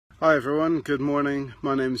Hi everyone, good morning.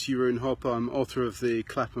 My name is Jeroen Hoppe. I'm author of the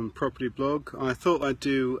Clapham property blog. I thought I'd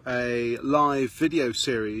do a live video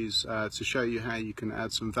series to show you how you can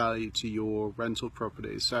add some value to your rental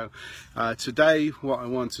property. So today what I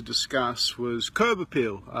want to discuss was curb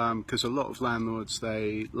appeal, because a lot of landlords,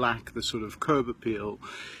 they lack the sort of curb appeal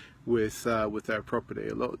with their property.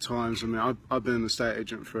 A lot of times, I mean, I've been an estate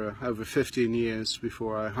agent for over 15 years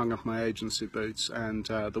before I hung up my agency boots, and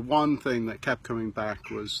the one thing that kept coming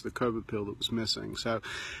back was the curb appeal that was missing. So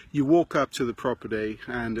you walk up to the property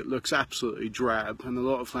and it looks absolutely drab, and a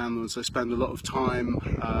lot of landlords, they spend a lot of time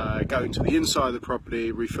going to the inside of the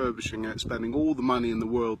property, refurbishing it, spending all the money in the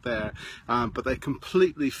world there, but they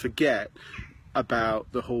completely forget about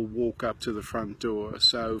the whole walk up to the front door.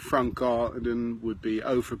 So front garden would be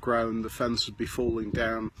overgrown, the fence would be falling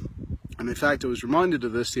down. And in fact, I was reminded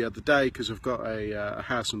of this the other day because I've got a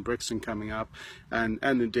house in Brixton coming up, and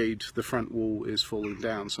indeed the front wall is falling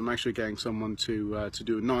down. So I'm actually getting someone to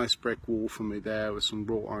do a nice brick wall for me there with some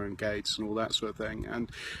wrought iron gates and all that sort of thing.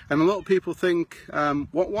 And a lot of people think,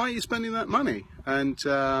 why are you spending that money? And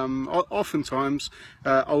oftentimes,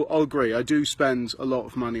 I'll agree, I do spend a lot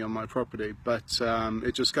of money on my property, but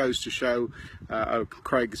it just goes to show. Oh,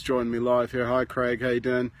 Craig's joined me live here. Hi Craig, how you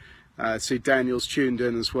doing? See Daniel's tuned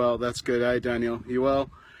in as well. That's good. Hey Daniel, you well?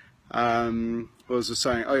 What was I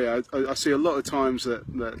saying? Oh yeah, I see a lot of times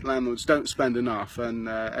that landlords don't spend enough, and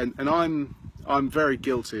I'm very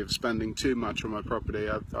guilty of spending too much on my property.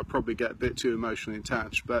 I probably get a bit too emotionally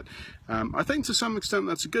attached, but I think to some extent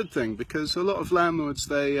that's a good thing, because a lot of landlords,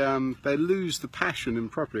 they lose the passion in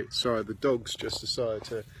property. Sorry, the dog's just decided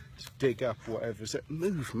to dig up whatever. Is it?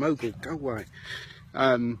 Move, Mogul, go away.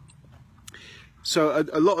 So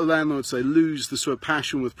a lot of landlords, they lose the sort of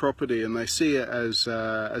passion with property, and they see it as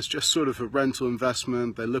just sort of a rental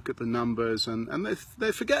investment. They look at the numbers and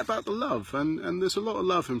they forget about the love, and there's a lot of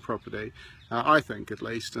love in property, I think at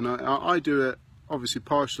least, and I do it obviously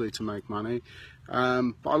partially to make money,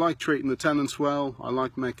 but I like treating the tenants well. I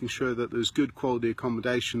like making sure that there's good quality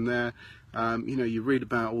accommodation there. You know, you read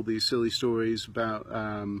about all these silly stories about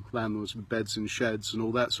landlords with beds and sheds and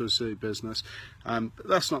all that sort of silly business, but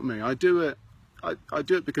that's not me. I do it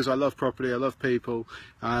because I love property, I love people.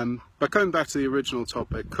 But going back to the original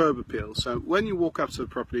topic, curb appeal. So when you walk up to the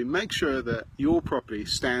property, make sure that your property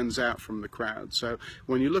stands out from the crowd. So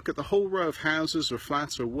when you look at the whole row of houses or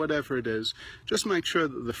flats or whatever it is, just make sure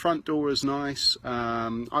that the front door is nice.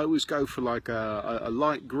 I always go for like a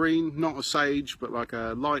light green, not a sage, but like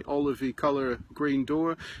a light olivey colour green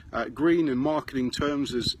door. Green in marketing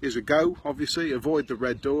terms is a go, obviously. Avoid the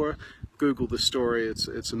red door. Google the story.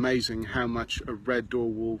 It's amazing how much a red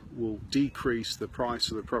door will decrease the price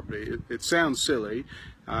of the property. It sounds silly,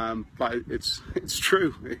 but it's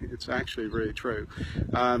true. It's actually really true.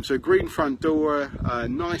 So green front door, a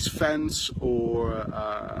nice fence, or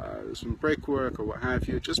some brickwork or what have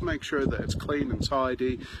you. Just make sure that it's clean and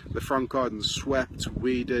tidy. The front garden's swept,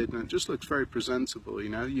 weeded, and it just looks very presentable. You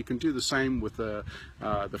know, you can do the same with the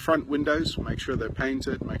front windows. Make sure they're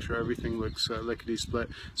painted. Make sure everything looks lickety-split.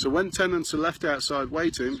 So when tenants are left outside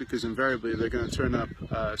waiting, because invariably they're going to turn up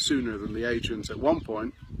sooner than the agents at one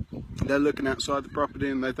point, they're looking outside the property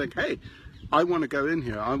and they think, hey, I want to go in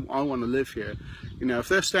here, I want to live here. You know, if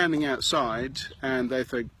they're standing outside and they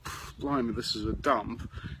think, blimey, this is a dump,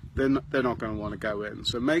 then they're not going to want to go in.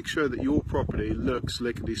 So make sure that your property looks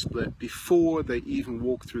lickety-split before they even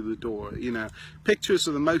walk through the door. You know, pictures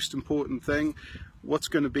are the most important thing. What's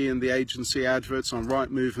going to be in the agency adverts on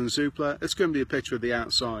Rightmove and Zoopla? It's going to be a picture of the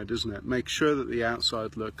outside, isn't it? Make sure that the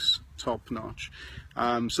outside looks top-notch.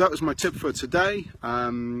 So that was my tip for today.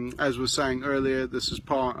 As I was saying earlier, this is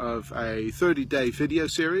part of a 30-day video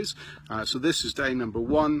series. So this is day number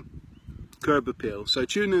 1, curb appeal. So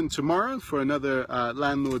tune in tomorrow for another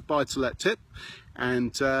landlord buy-to-let tip,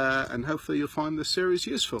 and hopefully you'll find this series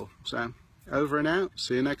useful. So over and out.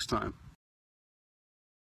 See you next time.